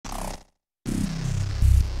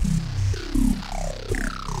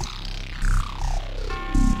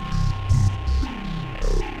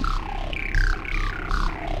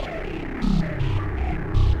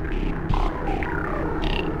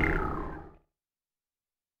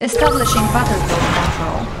Establishing battlefield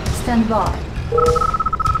control. Stand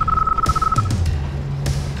by.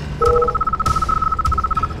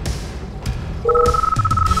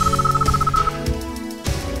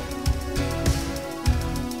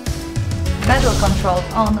 Battle control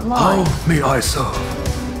online. How may I serve?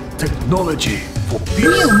 Technology for peace.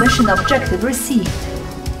 New mission objective received.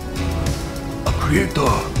 A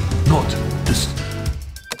creator, not destroyer.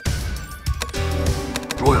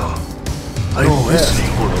 I'm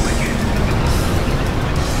listening for the wicked.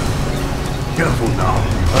 Careful now.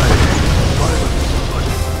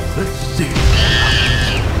 Let's see.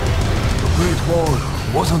 The Great Wall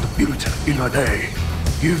wasn't built in a day.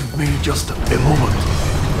 Give me just a moment.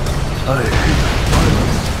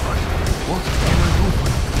 What can I do for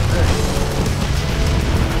you today?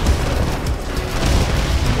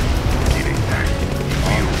 Getting there.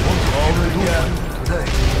 What can I do for you today?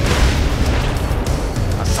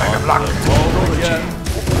 A sign of luck. Technology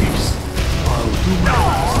for peace. I'll do my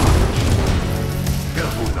best.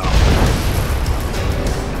 Careful now.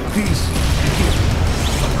 Peace begin.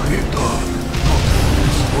 A creator, not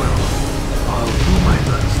destroyer. I'll do my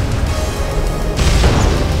best.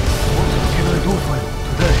 What can I do for you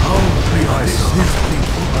today? How may I serve?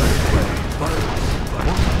 What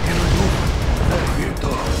can I do for you today?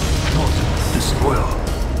 Creator, not destroyer.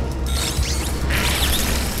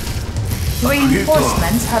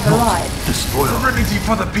 Reinforcements have arrived. Destroyer. Serenity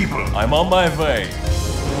for the people. I'm on my way.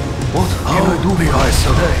 What can I do? May I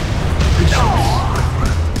serve? Patience, my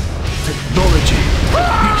friend. Technology,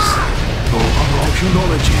 peace. No other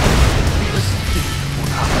technology. Let's see what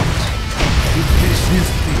happens. If this is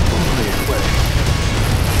the only way.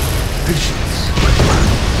 Patience, my friend.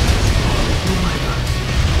 I'll do my best.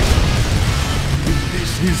 If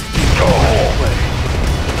this is the only way.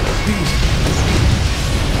 Peace.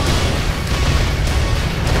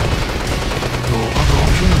 No other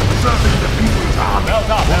option. Serving the people's army. Melt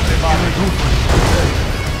up, everybody.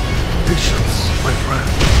 Patience, my friend.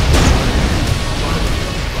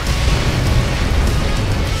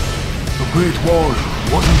 The Great Wall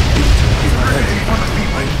wasn't built in a day.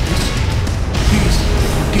 I listen. Please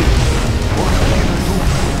forgive me. What can I do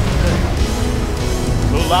for you today?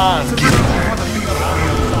 To land. For the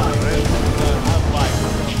people.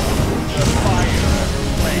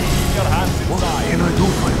 Your hands What inside. can I do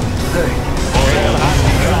for you today? Your hands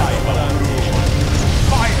inside.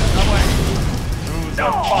 Fire away. Choose a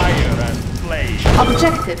fire and flame.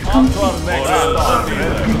 Objective On to complete. our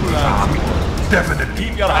next stop. Definitely.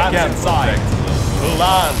 Keep your hands inside. To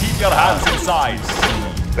land. Keep your hands inside.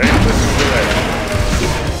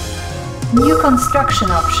 New construction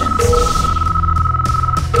options.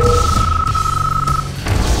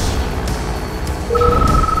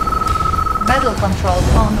 Battle control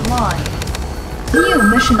online. New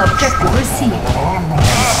mission objective received.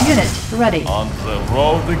 Unit ready. On the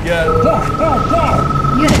road again.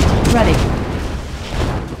 Unit ready.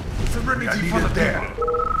 Serenity for the people.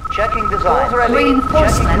 Checking design.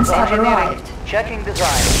 Reinforcements have Checking design. arrived. Checking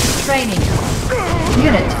design. Training.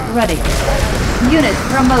 Unit ready. Unit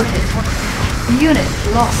promoted. Unit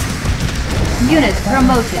lost. Unit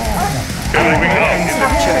promoted.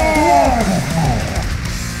 Captured.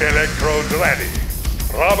 Electrodes ready.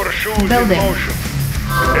 Rubber shoes Building. in motion.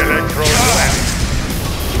 Electrodes ready.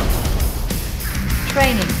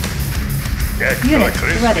 Training. Extra Unit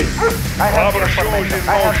crispy. ready. I have Rubber the shoes information. in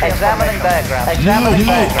I have motion. examining diagram. Examining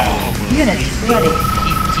diagram. Unit ready.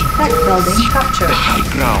 Tech building captured.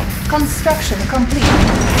 Construction complete.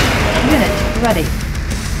 Unit ready.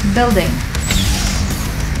 Building.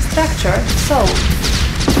 Structure sold.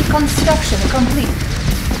 Construction complete.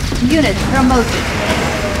 Unit promoted.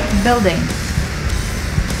 Building.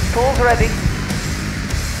 Tools ready.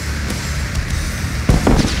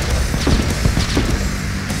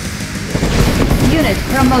 Unit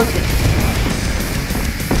promoted.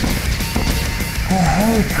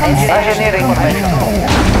 Engineering information.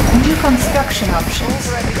 New construction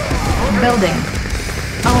options. Building.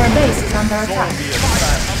 Our base is under attack.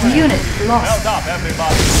 Unit lost. Melt up,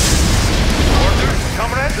 everybody. Orders,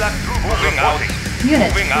 comrade. Black troop moving out.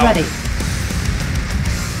 Unit Moving out. ready.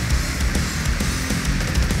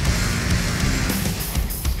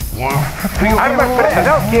 I'm a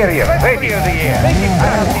personnel carrier. Radio the air. I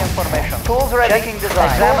have the information. Tools ready. Checking design.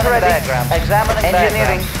 Examining diagram. Examining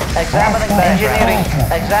engineering. Examining engineering.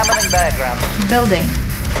 Examining diagram. Building.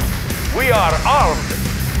 We are armed.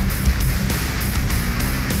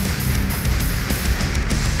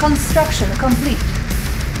 Construction complete.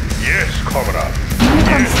 Yes, comrade. New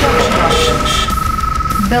construction options.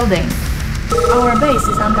 Building. Our base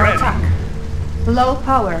is under Ready. attack. Low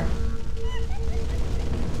power.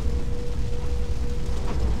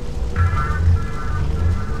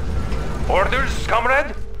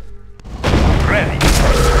 comrade? Ready.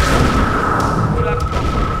 Flak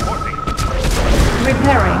reporting.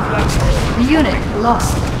 Repairing. Unit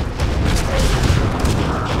lost.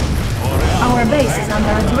 Our base is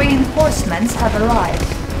under attack. Reinforcements have arrived.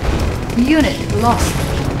 Unit lost.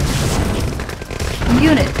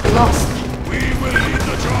 Unit lost. We will lead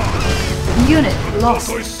the charge. Unit lost.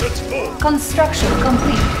 Set forth. Construction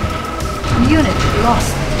complete. Unit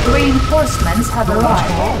lost. Reinforcements have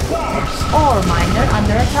arrived. Ore miner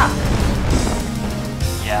under attack.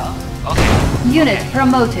 Yeah, okay. Unit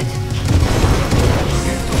promoted.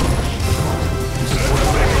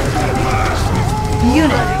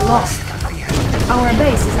 Unit lost. Our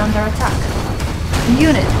base is under attack.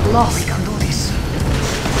 Unit lost. Can do this.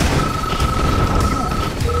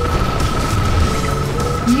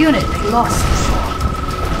 Unit lost.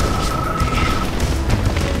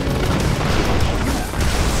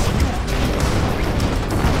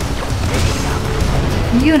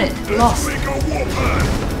 Unit lost. Make a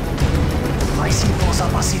warpath. I see Rosa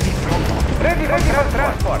Pacific Fronton. Ready for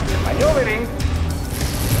transport. Maneuvering.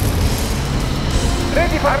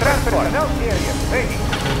 Ready for transport. No serious. Ready.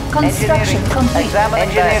 Construction complete. Examining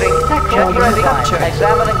Engineering. Tech building ready. captured.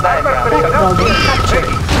 Examining diagram. Tech building captured.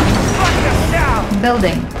 Lock them down.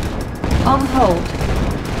 Building. On hold.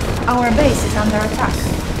 Our base is under attack.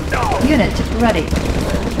 Unit ready.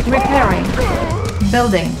 Repairing.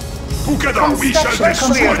 Building. Together we shall Construction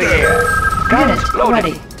destroy complete. them. Unit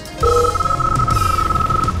ready.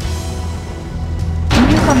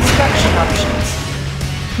 New construction options.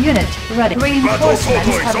 Unit ready.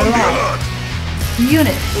 Reinforcements have on the arrived. alert.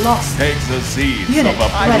 Unit lost. Take the seeds Unit of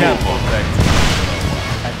a ready. protect.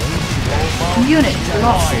 Unit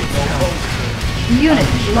lost. Unit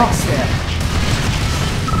lost.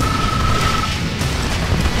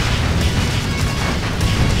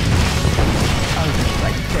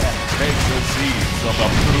 Take the seeds of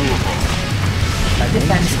approval.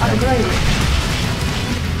 Defense upgraded.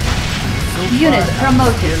 Unit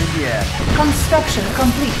promoted. Construction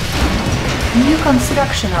complete. New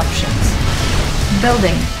construction options.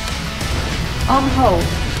 Building. On hold.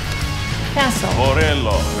 Cancel.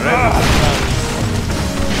 Morello, ready to transport.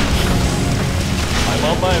 I'm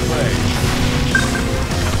on my way.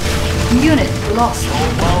 Unit lost.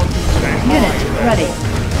 Unit ready.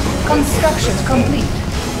 Construction complete.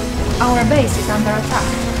 Our base is under attack.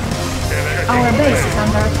 Our base is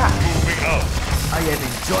under attack. Moving out. I am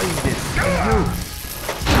enjoying this. And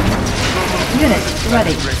Unit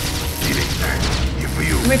ready. For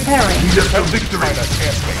you. Repairing. Just a victory.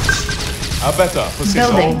 A better position.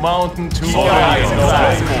 Building. No mountain too high. No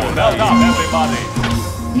transport. Well done, everybody.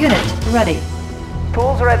 Unit ready.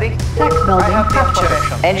 Tools ready. Tech building captured.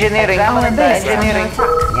 Engineering. Our base is under Engineering. attack.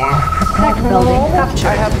 Tech building I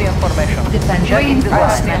captured. have the information. Defense Checking design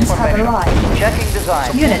reinforcements have information. arrived. Checking design.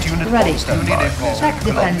 Unit ready. Tech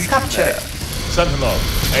defense captured. Sentinel,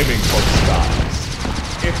 aiming for the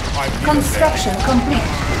stars. If I'm near Construction complete.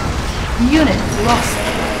 Unit lost.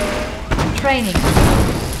 Training.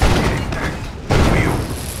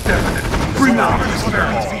 bring out.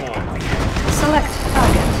 Select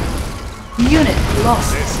target. Unit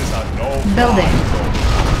lost. this is a no Building.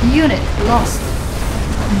 Unit lost.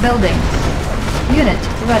 Building. Unit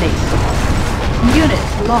ready. Unit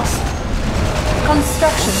lost.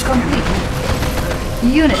 Construction complete.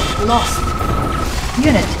 Unit lost.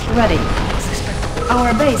 Unit ready.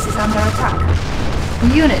 Our base is under attack.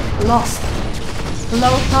 Unit lost.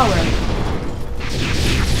 Low power.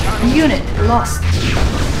 Unit lost.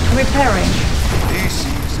 Repairing. This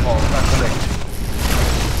is all recollect.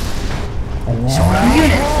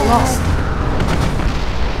 Unit lost.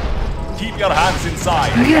 Keep your hands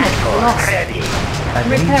inside. Unit lost.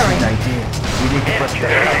 Repairing.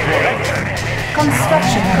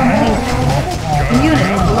 Construction complete.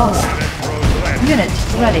 Unit lost. Unit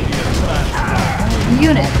ready.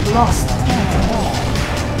 Unit lost.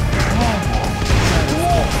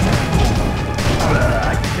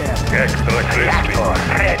 Eclipse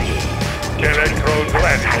ready. Electrodes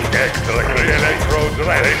ready. Electrodes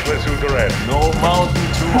ready. Eclipse ready. No mountain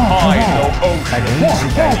too high. No ocean.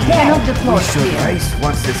 Cannot deploy here.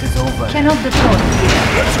 Once this is over. Cannot deploy here.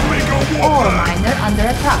 Let's make a Ore warpath. miner under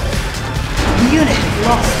attack. Unit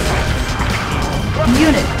lost.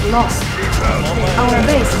 Unit lost. Our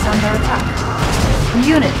base is under attack.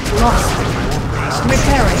 Unit lost.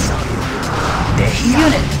 Repairing.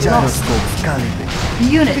 Unit lost. Gyroscopes calibrated.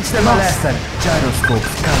 Unit Fix the lost. molester. Gyroscopes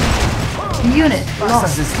calibrated. Unit Fast lost.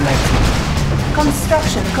 as this lightning.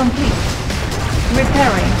 Construction complete.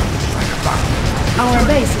 Repairing. Our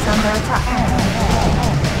base is under attack.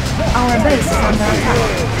 Our base is under attack.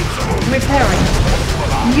 Repairing.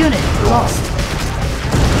 Unit lost.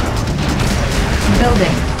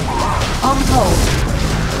 Building. On hold.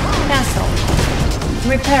 Cancel.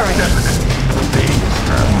 Repairing.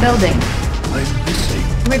 Building. I'm missing.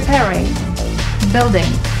 Repairing. Building.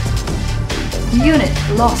 Unit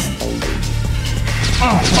lost.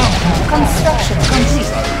 Construction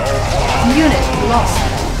complete. Unit lost.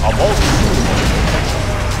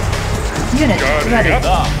 Unit ready.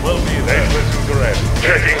 Will be there.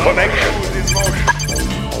 Checking connection.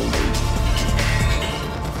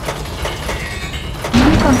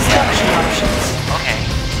 New construction options. Okay.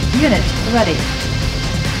 Unit ready.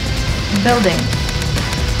 Building.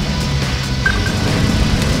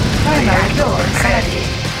 Primary door selected.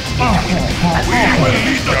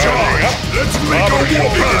 Lead the charge. Let's make a war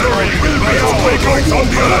battle. We'll be outmakers on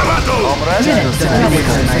the battle. Unit ready.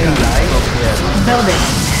 Building.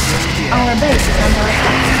 Our base is under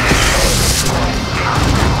attack.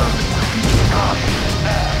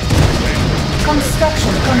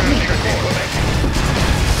 Construction complete.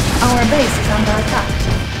 Our base is under attack.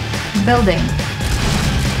 Building.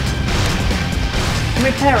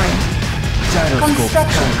 Repairing.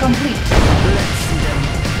 Construction complete.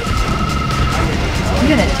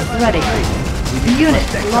 Unit ready.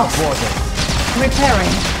 Unit lost.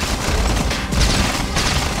 Repairing.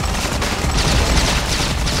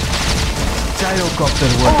 Gyrocopter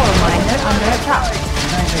Ore miner under attack.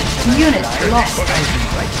 Unit lost.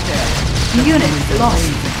 Unit lost.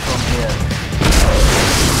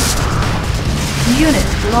 Unit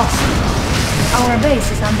lost. Our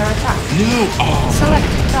base is under attack. Select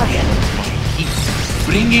target.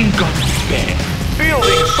 Bringing guns back.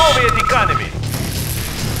 Building Soviet economy.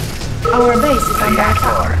 Our base is under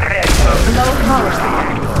attack. Low power.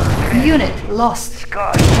 Unit lost.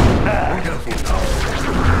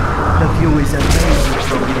 The view is amazing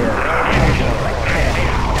from here.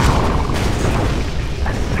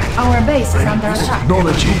 Our base is under attack.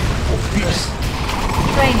 Technology of peace.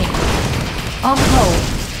 Training. On hold.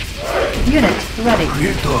 Unit ready.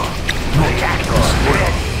 Creator.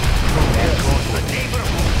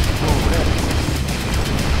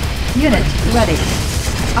 Unit ready.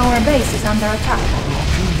 Our base is under attack.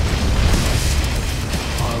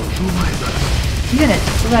 I'll do my best. Unit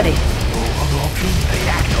ready. Other option?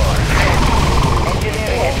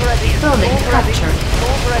 Building captured.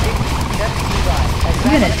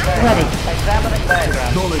 Unit ready.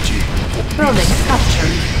 Technology. Building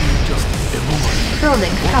captured. Just a moment.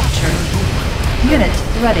 Building captured. Unit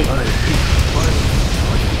ready.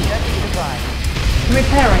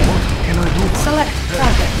 Repairing. Can I do? Select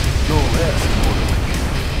target. No less.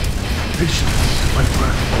 Patience, my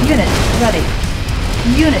friend. Unit ready.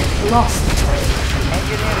 Unit lost.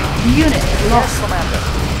 Unit lost.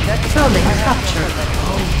 Building captured.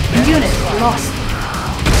 Unit lost.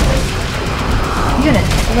 Unit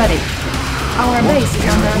ready. Our base is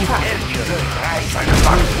under attack.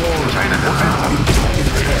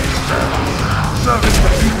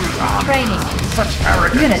 Training.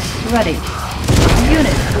 Unit ready.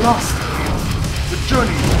 Unit lost. The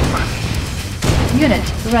journey is fast. Unit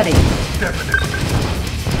ready. Definitely.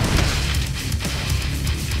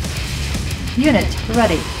 Unit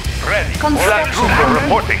ready. Ready. Construction Trooper under-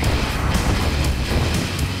 reporting.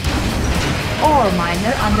 Ore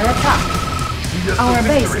miner under attack. Our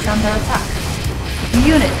base is under attack.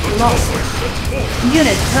 Unit lost.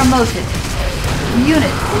 Unit promoted.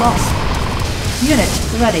 Unit lost. Unit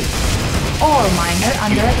ready. Ore miner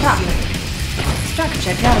under attack.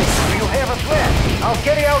 Structure garrison. You have a plan. I'll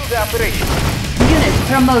carry out the operation. Unit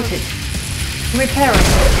promoted. Repairing.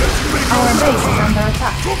 Our base is under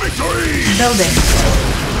attack. To victory! Building.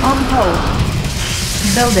 On hold.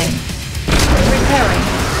 Building. Repairing.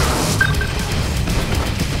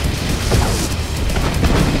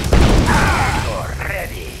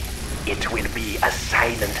 Ready. It will be a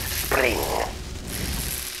silent spring.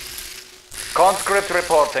 Conscript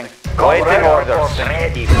reporting. Waiting orders.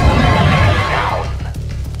 Ready for down.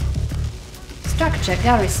 Structure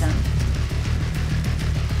garrison.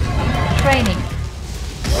 Training.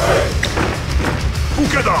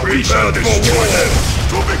 Together we shall destroy them.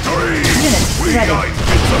 To victory! Unit We ready. are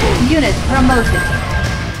invincible. Unit promoted.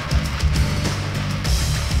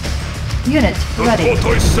 Unit The ready.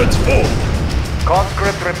 tortoise sets forth.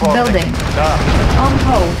 Conscript reporting. Building. Done. On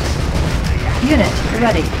hold. Unit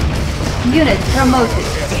ready. Unit promoted.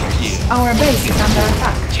 Our base is under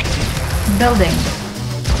attack. Building.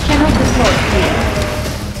 Cannot deploy here.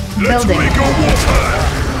 Let's Building. make a warfare.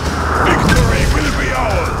 Victory will be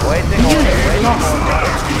ours. Waiting Unit orders. lost.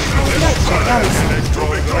 Structure garrison. To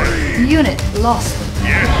victory! Unit lost.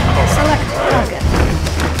 Yes, Select target.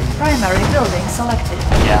 Primary building selected.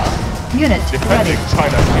 Yeah. Unit ready. Defending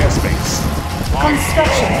China's airspace.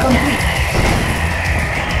 Construction complete.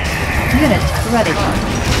 Unit ready.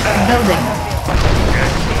 Building.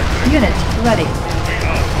 Unit ready.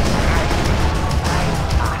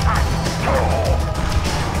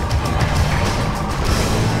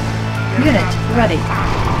 Unit ready.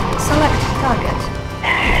 Select target.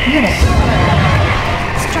 Unit ready.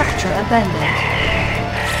 Structure abandoned.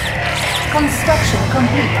 Construction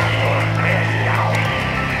complete.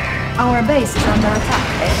 Our base is under attack.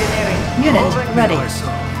 Engineering. Unit ready. I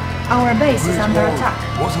saw. Our base is under attack.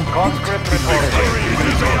 Wasn't Conscript reporting.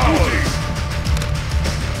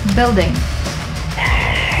 Building.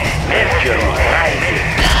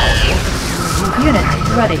 Unit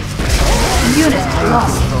ready. Unit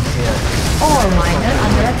lost. All miner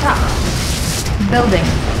under attack. Building.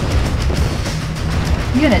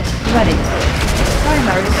 Unit ready.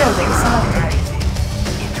 Primary building selected.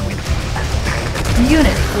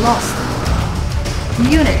 Unit lost.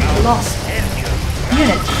 Unit lost.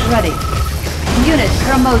 Unit ready. Unit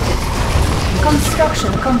promoted.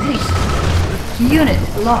 Construction complete. Unit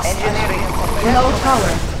lost. Engineering. Low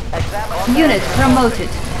power. Examine. Unit promoted.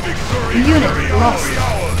 Unit lost.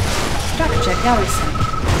 Structure garrison.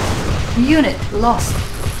 Unit lost.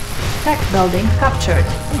 Tech building captured.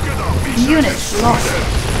 Unit lost.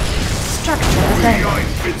 Structure abandoned.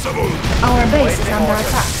 Invincible! Our base is under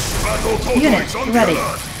attack. Battle Unit total is ready.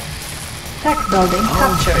 Tech building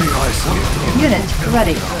captured. Unit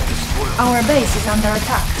ready. Our base is under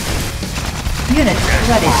attack. Unit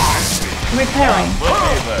ready. Repairing. We'll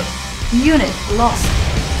be there. Unit lost.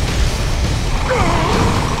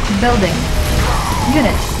 Building.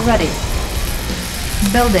 Unit ready.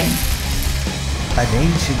 Building. An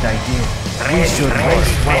ancient idea. We should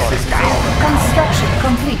raise forces now. Construction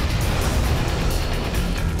complete.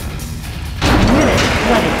 Unit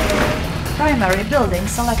ready. Primary building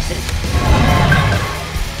selected.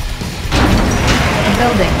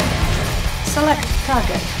 Building. Select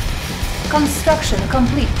target. Construction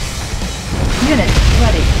complete. Unit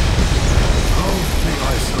ready.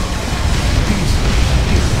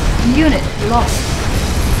 Unit lost.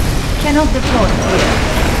 Cannot deploy here.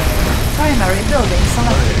 Primary building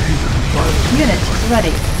selected. Unit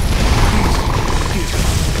ready.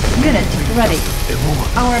 Unit ready.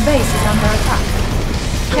 Our base is under attack.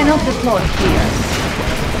 Cannot deploy here.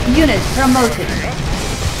 Unit promoted.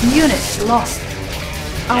 Unit lost.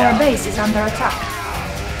 Our base is under attack.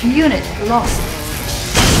 Unit lost.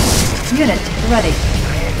 Unit ready.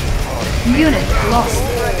 Unit lost.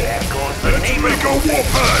 Let's make a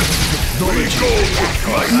warpath! We go to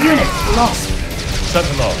fight! Unit lost.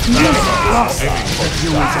 Sentinel. Unit lost.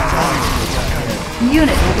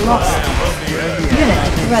 Unit lost. Unit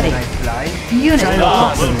ready. Unit That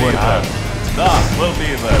lost. will be there. That will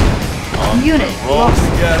be there. Unit Roll lost.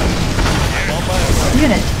 again.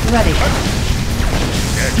 Unit ready.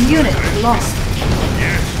 Unit lost.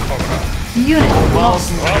 Unit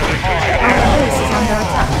lost. Our base is under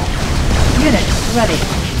attack. Unit ready.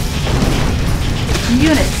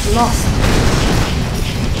 Unit lost.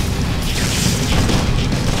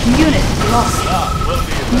 Unit lost.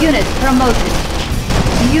 Unit promoted.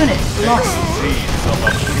 Unit lost.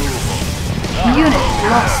 Unit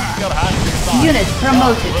lost. Unit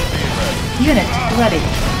promoted. Unit ready.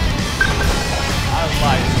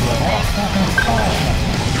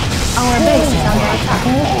 Our base is under attack.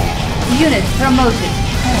 Unit promoted.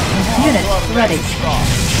 Unit ready.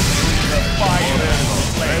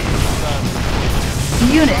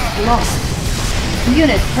 Unit lost.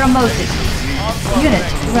 Unit promoted. Unit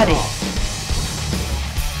ready.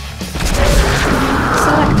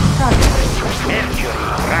 Select target.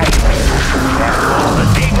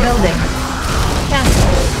 Building.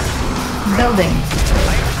 Cancel. Building.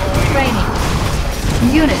 Training.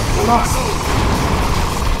 Unit lost.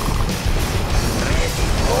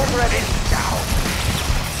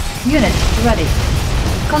 Unit ready.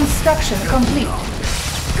 Construction complete.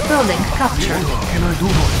 Building captured. Can I do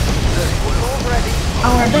more?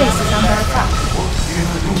 Our base is under attack. Can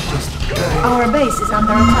I do just Our base is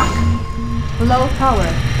under attack. Low power.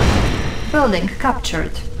 Building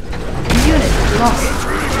captured. Unit lost.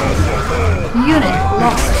 Unit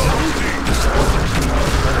lost.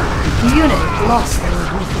 Unit lost.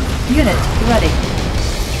 Unit ready.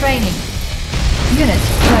 Training. Unit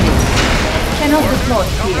ready. Cannot deploy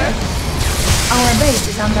here. Our base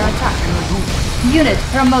is under attack. Unit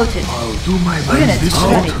promoted. I'll do my best. Unit This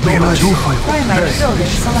ready. out can I do for you? Primary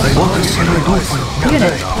building selected. What can I do for you?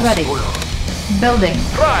 Unit ready. Building.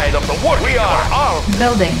 Pride of the war. We are armed.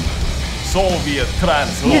 Building. Soviet Unit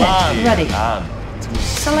Transylvania. ready. And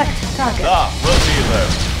Select target. that will be there.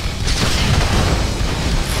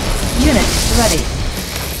 Unit ready.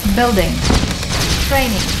 Building.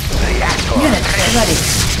 Training. Unit ready.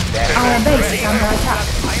 Our base is under attack.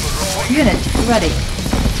 Unit ready.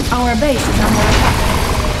 Our base is under attack.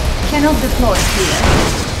 Cannot deploy here.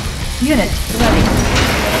 Unit ready.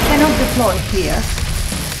 Cannot deploy here.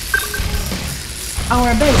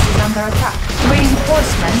 Our base is under attack.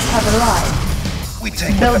 Reinforcements have arrived. We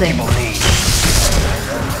take Building. what the people need.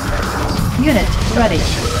 Unit ready.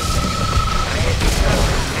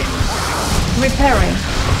 Repairing.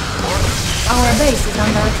 Our base is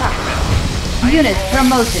under attack. Unit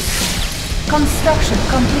promoted. Construction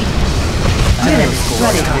complete. Unit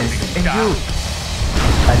ready. And you?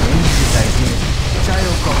 An ancient idea.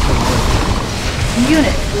 Child control.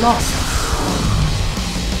 Unit lost.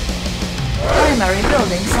 Primary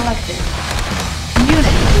building selected.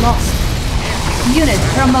 Unit lost. Unit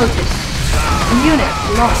promoted. Unit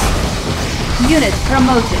lost. Unit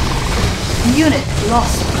promoted. Unit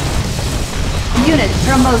lost. Unit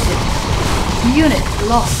promoted. Unit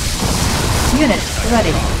lost. Unit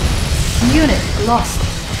ready. Unit lost.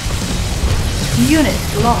 Unit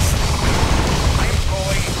lost.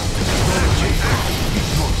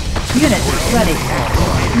 Unit ready.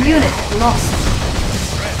 Unit lost.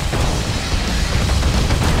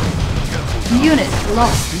 Unit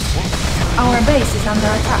lost. Our base is under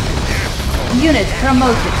attack. Unit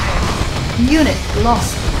promoted. Unit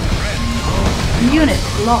lost. Unit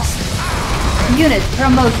lost. Unit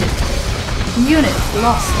promoted. Unit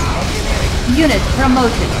lost. Unit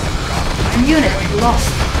promoted. Unit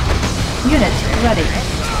lost. Unit ready.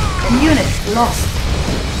 Unit lost.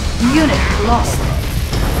 Unit lost.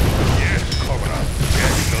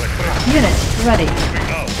 Unit ready.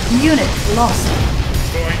 Unit lost.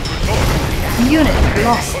 Unit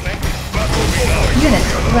lost. Unit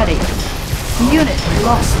ready. Unit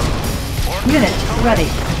lost. Unit ready.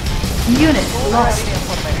 Unit lost.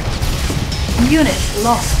 Unit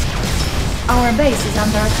lost. Our base is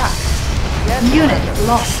under attack. Unit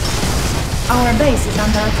lost. Our base is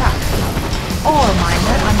under attack. Ore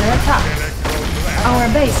miner under attack. Our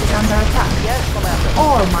base is under attack.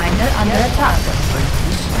 Ore miner under attack.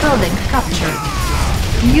 Building captured.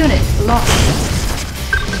 Unit lost.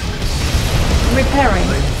 Repairing.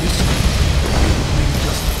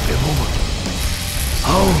 Just a moment.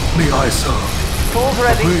 How may I serve? Tools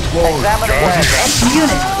ready. Great wall. Examining diagram.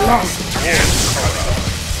 Unit lost.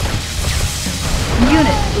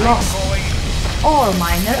 Unit lost. Ore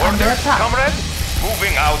miner under attack. Comrade,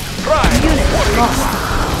 moving out. Right. Unit lost.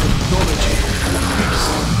 Technology. Peace.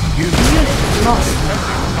 Unit lost.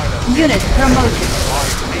 Unit promoted.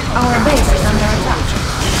 Our base is under attack.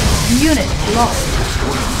 Unit lost.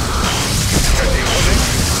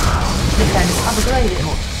 Defense upgraded.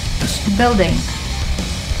 Building.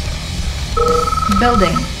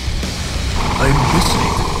 Building. I'm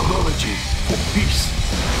listening. Technology for peace.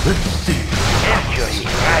 Let's think.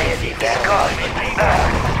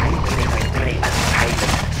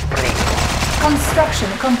 Construction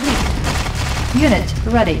complete. Unit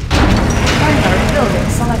ready. Primary building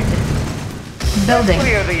selected. Building.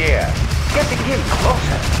 Clear the air. Getting in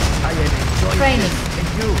closer. Training.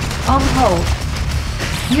 On hold.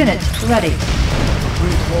 Unit ready.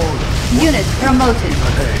 Great wall. Unit promoted.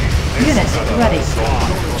 Unit ready.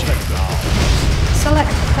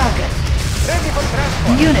 Select target. Ready for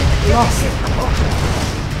transport. Unit lost.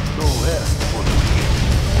 No rest for the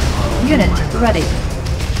Unit ready.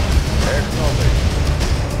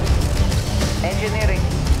 Engineering.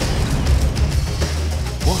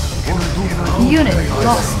 What can I do now? Unit May I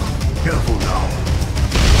lost. serve? Careful now.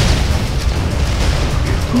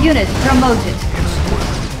 Unit promoted.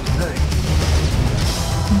 Hey,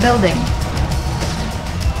 Building.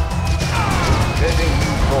 Setting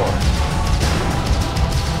new course.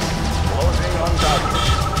 Closing on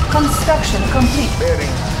target. Construction complete.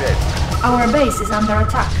 Bearing set. Our base is under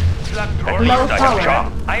attack. Low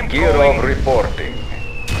power. I'm Gear of reporting.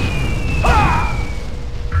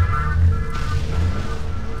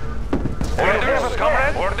 Orders,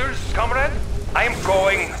 comrade. Orders, comrade. I'm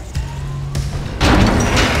going.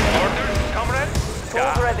 Orders, comrade.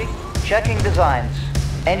 Tools ready. Checking designs.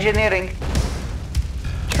 Engineering.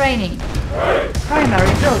 Training.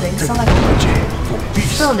 Primary building selected. technology for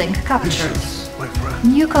peace. Building captured. Patience, my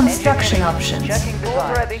friend. New construction options. Checking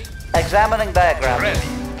designs. Ready. Examining diagram. Ready.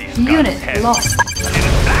 Unit lost.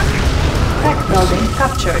 Tech building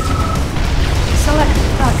captured. Select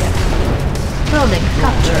target. Building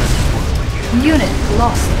captured. Unit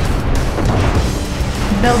lost.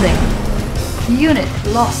 Building. Unit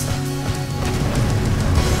lost.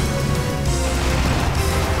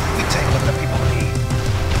 We take what the people need.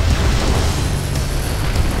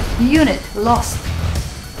 Unit lost.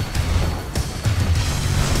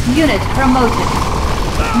 Unit promoted.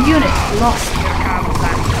 Unit lost.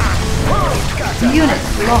 Unit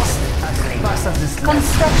lost.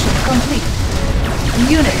 Construction complete.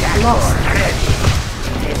 Unit lost.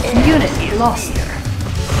 Unit lost.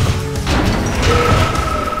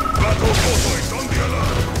 Battle forces on the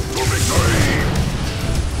alert. To victory.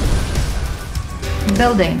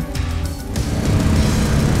 Building.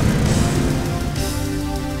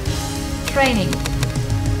 Training.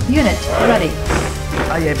 Unit ready.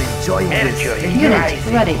 I am enjoying this. Unit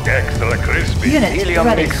ready. Extra crispy. Unit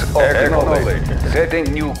ready. Acknowledged. Setting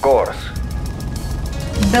new course.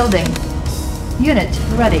 Building. Unit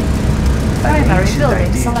ready. Primary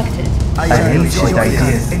building selected. I am enjoying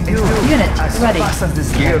this. Unit ready.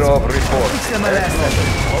 Gear of report.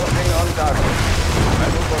 Holding on target.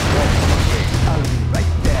 I'll be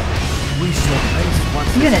right there. We should race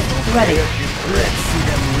once. Unit ready. Let's see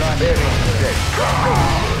them run.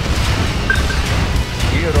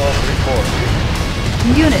 Gear of report.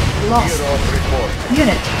 Unit lost. Gear of report.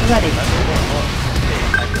 Unit ready.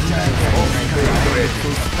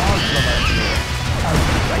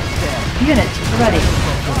 Unit ready.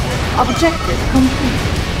 Objective complete.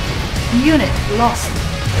 Unit lost.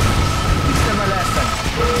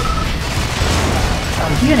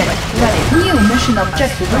 Unit ready. New mission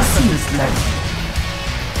objective received.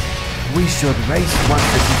 We should race once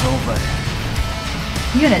this is over.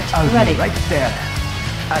 Unit I'll ready. be right there.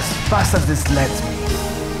 As fast as this lets me.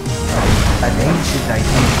 An ancient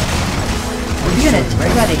idea. We Unit should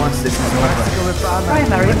race ready. once this is over.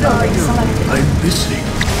 Primary building selected. I'm listening.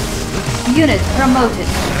 Unit promoted.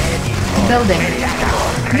 Building.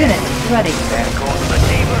 Unit ready.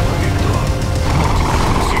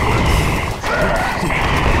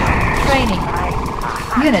 Training.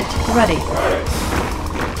 Unit ready.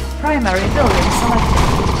 Primary building selected.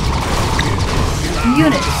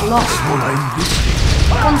 Unit lost. I'm listening.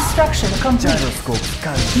 Construction complete. Gyroscope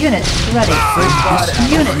scan. Unit ready.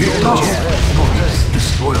 Unit lost.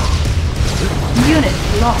 Destroyer. Unit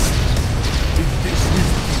lost. This is the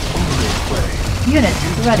only way. Unit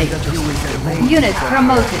ready. Unit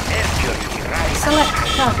promoted. Select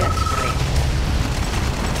target.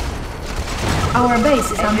 Our base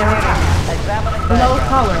is under attack. Low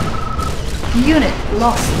power. Unit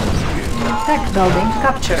lost. Tech building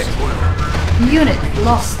captured. Unit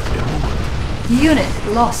lost. Unit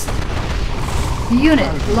lost.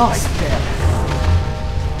 Unit lost.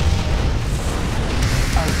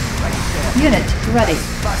 Unit ready.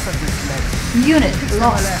 Unit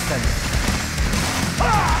lost.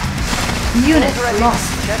 Unit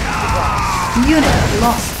lost. Unit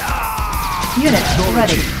lost. Unit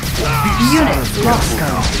ready. Unit lost.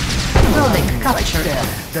 Building captured.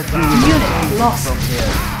 Unit lost.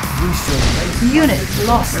 Unit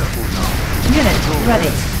lost. Unit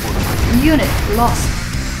ready. Unit lost.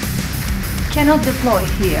 Cannot deploy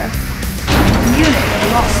here. Unit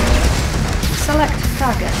lost. Select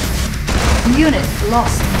target. Unit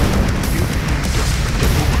lost.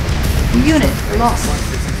 Unit lost.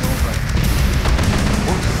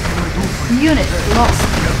 Unit lost.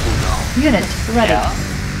 Unit ready.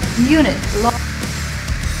 Unit lost.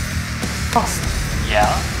 Yeah?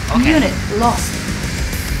 Okay. Unit lost.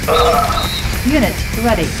 Unit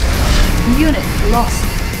ready. Unit lost.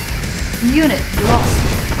 Unit lost.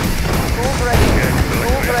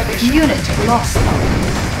 Unit lost.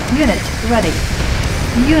 Unit ready.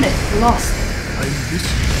 Unit lost. I'm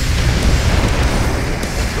listening.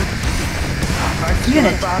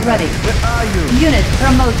 Unit ready. Unit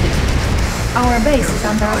promoted. Our base is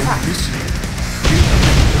under attack. I'm listening.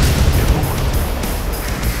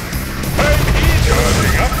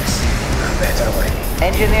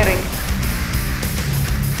 Engineering.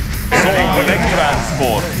 Connect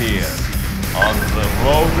transport here. On the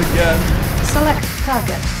road again. Select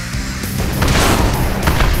target.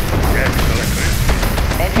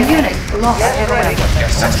 Engineering. Unit lost. Yes, ready.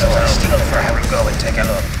 Yes, Salvatore, still over. Have her go and take a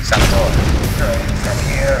look. Salvatore, from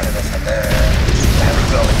here, and then from there. Have her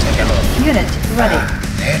go and take a look. Unit ready.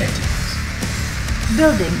 There it is.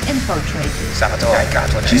 Building infiltrated. Salvatore, I got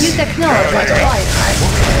what you New see. technology Right away. acquired.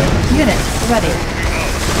 Unit ready.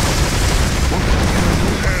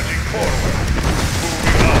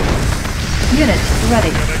 Unit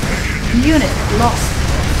ready. Unit lost.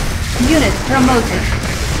 Unit promoted.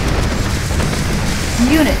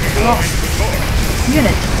 Unit lost.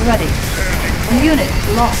 Unit ready. Unit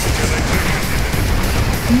lost.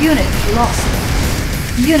 Unit lost.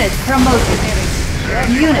 Unit promoted.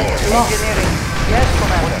 Unit lost. Yes,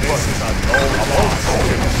 Commander.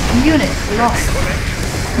 Unit lost.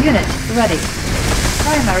 Unit ready.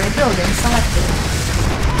 Primary building selected.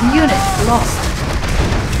 Unit lost.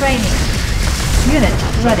 Training. Unit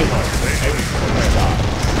ready.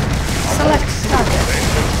 Select target.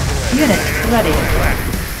 Unit ready.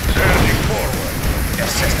 Standing forward.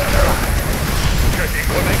 Yes, Sister. Checking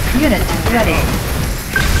connection. Unit ready.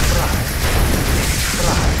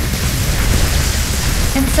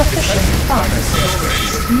 Insufficient funds.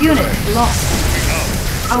 Unit lost.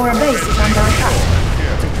 Our base is under attack.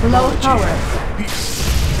 Low power.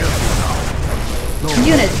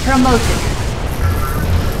 Unit promoted.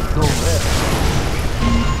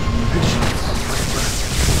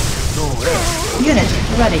 Unit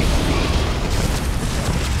ready.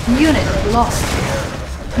 Unit lost.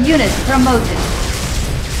 Unit promoted.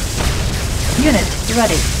 Unit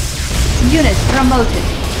ready. Unit promoted.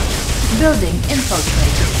 Building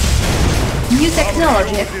infiltrated. New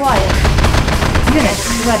technology acquired. Unit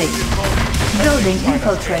ready. Building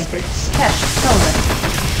infiltrated. Cache stolen.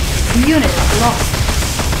 Unit lost.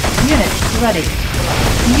 Unit ready.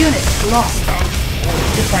 Unit lost.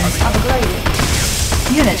 Defense upgraded.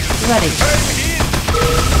 Unit ready.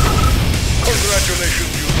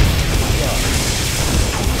 Congratulations,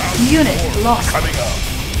 Unit lost. coming up.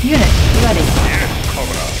 Unit ready. Yes,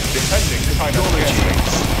 Comrade. Defending China's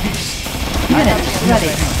airspace. Unit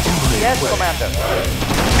ready. Yes, Commander.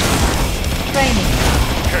 Training.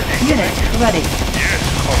 Unit ready. Yes,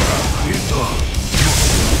 Comrade.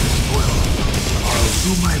 I'll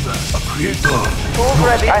do my best. Creator. Tools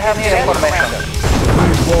ready. I have new information.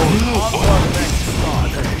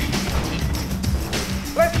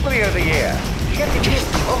 Let's clear the air.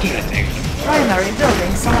 Primary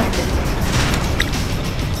building selected.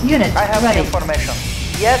 Unit I have ready. the information.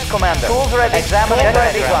 Yes, Commander. Tools ready. Examining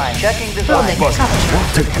design. Checking design. Building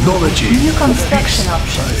captured. Technology. New construction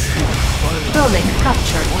options. Building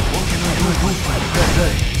captured.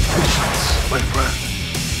 Patience, my friend.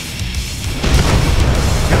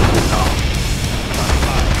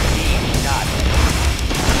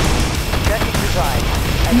 Checking design.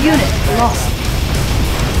 Unit lost.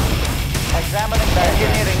 Examining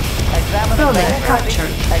engineering. Examining Building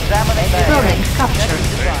captured. Examining Building captured.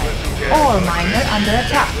 Ore miner under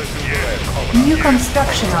attack. New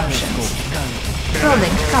construction options.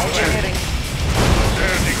 Building captured.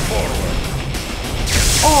 Standing forward.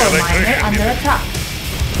 Ore miner under attack.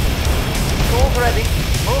 Tools ready.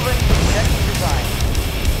 Moving. Checking design.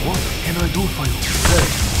 What can I do for you today?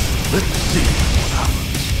 Let's see what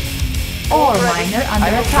happens. Ore miner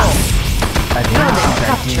under attack. Building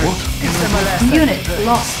captured. Unit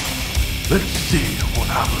lost. Let's see what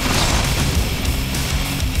happens.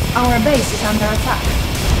 Our base is under attack.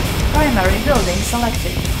 Primary building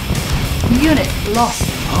selected. Unit lost.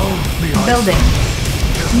 How may I Building.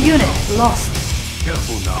 Unit lost.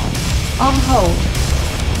 Careful now. On hold.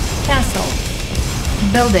 Cancel.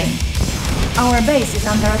 Building. Our base is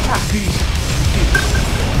under attack.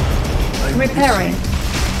 Repairing.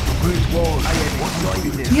 Great wall. What do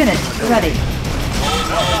I Unit ready.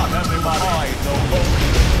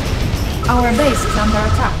 Our base is under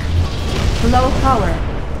attack. Low power.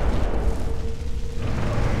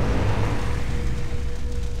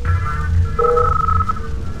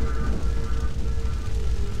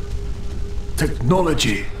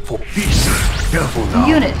 Technology for peace. Careful now.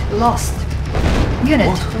 Unit lost. Unit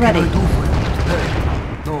What ready. can I do for you today?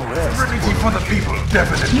 No rest. Serenity for the people,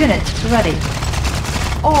 definitely. Unit ready.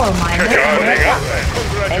 Ore miner under attack.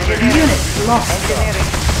 Congratulations. Unit lost. Engineering.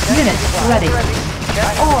 Unit ready.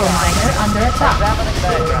 Ore miner under attack.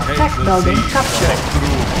 Tech building captured.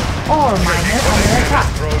 Ore miner under attack.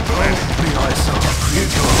 May I serve a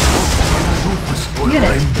creator? What can I do for spoil?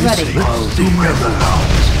 Unit I'm busy. ready. I'll do my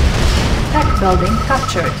best. Tech building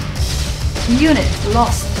captured. Unit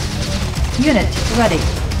lost. Unit ready.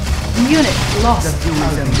 Unit lost.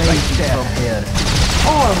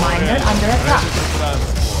 Ore miner under attack.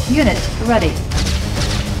 Unit ready.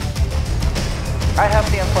 I have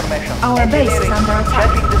the information. Our base is Engineering. under attack.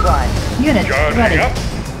 Checking design. Unit Charging ready. up.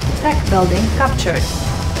 Tech building captured.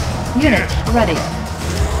 Unit ready.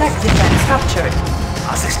 Tech defense captured.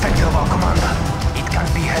 As expected of our commander, it can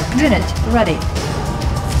be helped. Unit ready.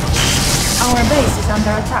 Our base is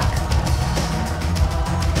under attack.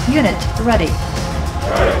 Unit ready.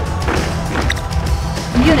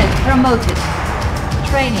 Unit promoted.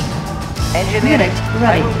 Training. Engineering. Unit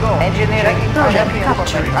ready. I will go. Engineering. I Building have the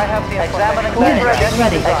captured. information. I have the examining Unit diagram.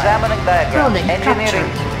 ready. Examining diagram. Building Engineering.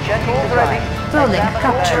 captured. Checking design. Building Examining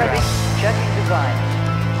captured. ready. Checking design.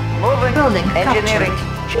 Moving. Building Engineering.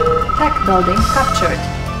 Tech building captured.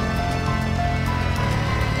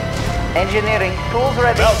 Engineering. Tools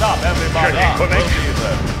ready. Belt up, everybody. Checking connection.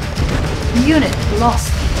 Unit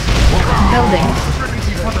lost. Building.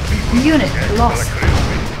 Unit lost.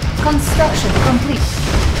 Construction complete.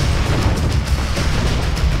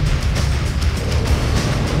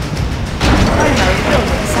 Primary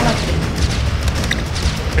building selected.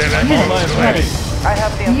 Unit ready. I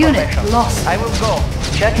have the Unit information. lost. I will go.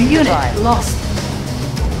 Checking Unit design. lost.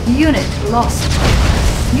 Unit lost.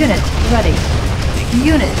 Unit ready.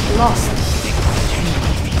 Unit lost.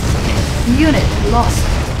 Unit lost.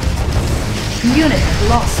 Unit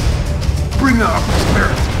lost. Bring up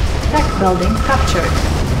prosperity. Tech building captured.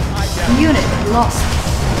 Unit lost.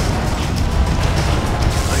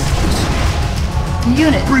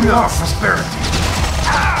 Unit Bring up lost. prosperity.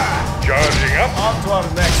 Charging up. On to our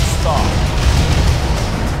next stop.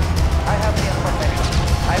 I have the information.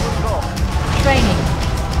 I will go. Training.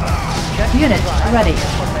 Checking Unit design. ready.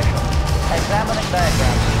 Information. Examining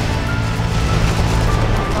diagrams.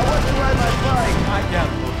 I wasn't right my flying. I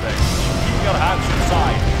can't protect. Keep your hands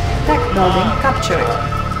inside. Tech building captured.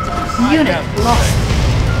 Unit lost.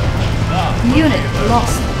 Unit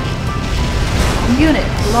lost. Unit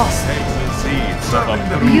lost. Take the seeds of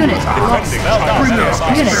the Unit lost. defending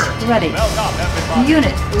China. Unit ready. Melt up, everybody.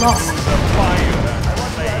 Unit lost. The fire.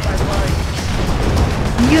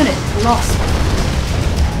 Unit lost.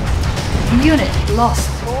 Unit lost.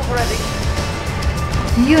 Tools ready.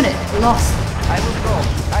 Unit lost. I will go.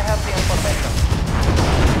 I have the information.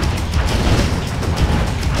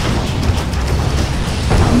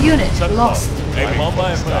 Unit lost. Aiming on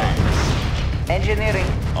my plane. Engineering.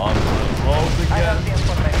 On to the road I have again. the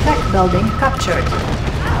information. Tech building captured.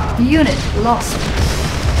 Unit lost.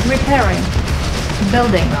 Repairing.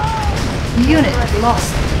 Building. Unit lost.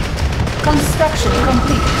 Construction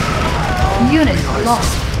complete. Unit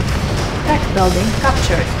lost. Tech building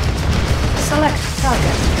captured. Select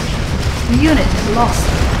target. Unit lost.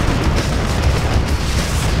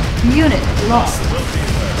 Unit lost.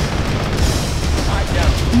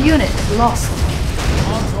 Unit lost.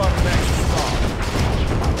 On to our next stop.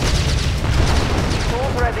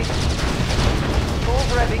 Tools ready. Tools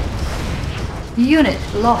ready. Unit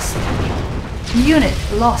lost. Unit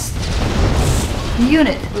lost.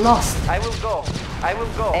 Unit lost. I will go. I will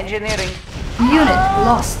go. Engineering. Unit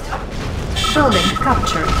lost. Building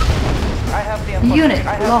captured. I have the information. Unit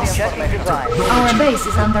I have lost. the checking design. Our base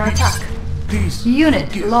is under attack. Please.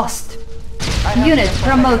 Unit lost. I have Unit the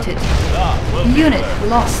promoted. Unit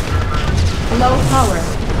lost. Low power.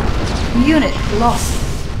 Unit lost.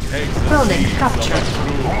 Building captured.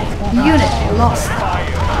 Unit lost.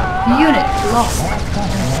 Unit lost.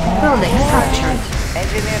 Building captured.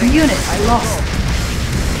 Engineering. Unit lost.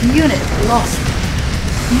 Unit lost.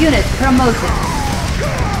 Unit promoted.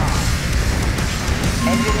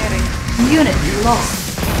 Engineering. Unit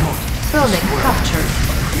lost. Building captured.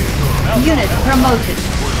 Unit promoted.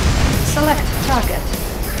 Select target.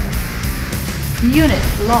 Unit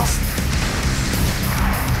lost.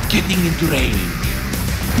 Getting into range.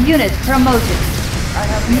 Unit promoted. I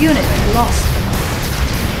have the Unit lost.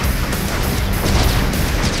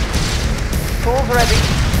 tools ready.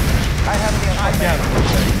 I have the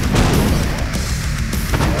information.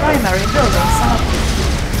 Primary building selected.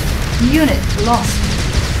 Unit lost.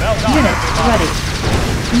 Unit ready.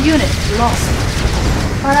 Unit lost.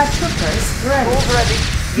 Paratroopers ready. Tools ready.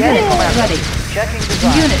 Unit Commander. ready. Checking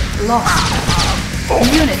design. Unit lost.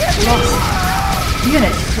 Unit lost.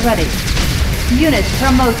 Unit ready. Unit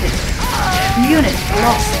promoted. Unit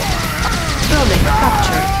lost. Building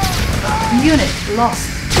captured. Unit lost.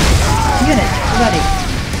 Unit ready.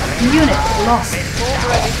 Unit lost. Tools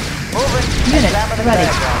ready. Moving. Unit Examining ready.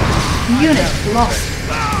 diagram. Unit lost.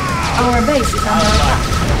 Our base is under attack.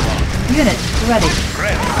 Unit ready.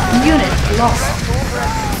 Unit lost.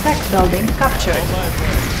 Tech building captured.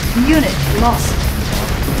 Unit lost.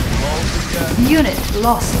 Unit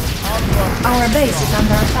lost. Our base is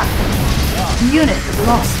under attack. Unit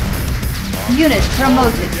lost. Unit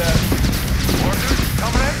promoted.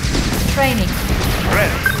 Training.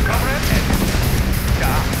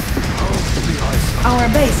 Our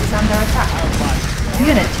base is under attack.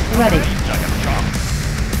 Unit ready.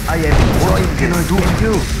 I am enjoying What can I do for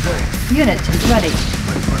you today? Unit ready.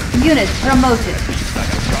 Unit promoted.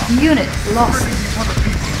 Unit lost.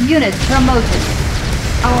 Unit promoted.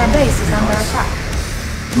 Our base is under attack.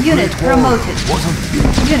 Unit promoted. Wasn't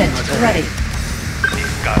built in Unit a day. ready.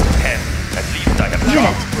 Discuss 10. At least I have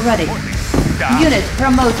Unit ready. Unit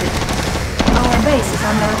promoted. Our base is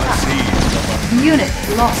under attack. Unit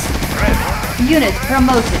lost. Unit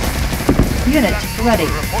promoted. Unit ready.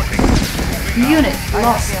 Unit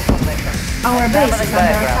lost. Our base is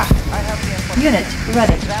under attack. Unit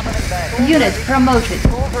ready. Unit promoted.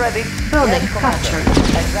 Tools ready. Building Yes, Commander. captured.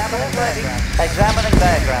 Examining ready. Examining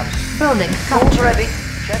diagrams. Building Tools captured. ready.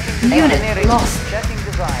 Checking Unit engineering. lost. Checking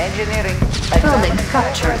design. Engineering. Building Examining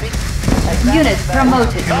captured. ready. Examining Unit diagram.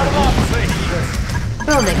 promoted.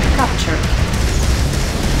 Building captured.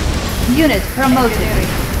 Unit promoted.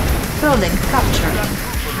 Building captured.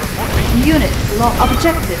 Unit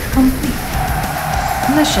objective complete.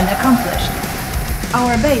 Mission accomplished.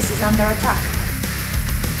 Our base is under attack.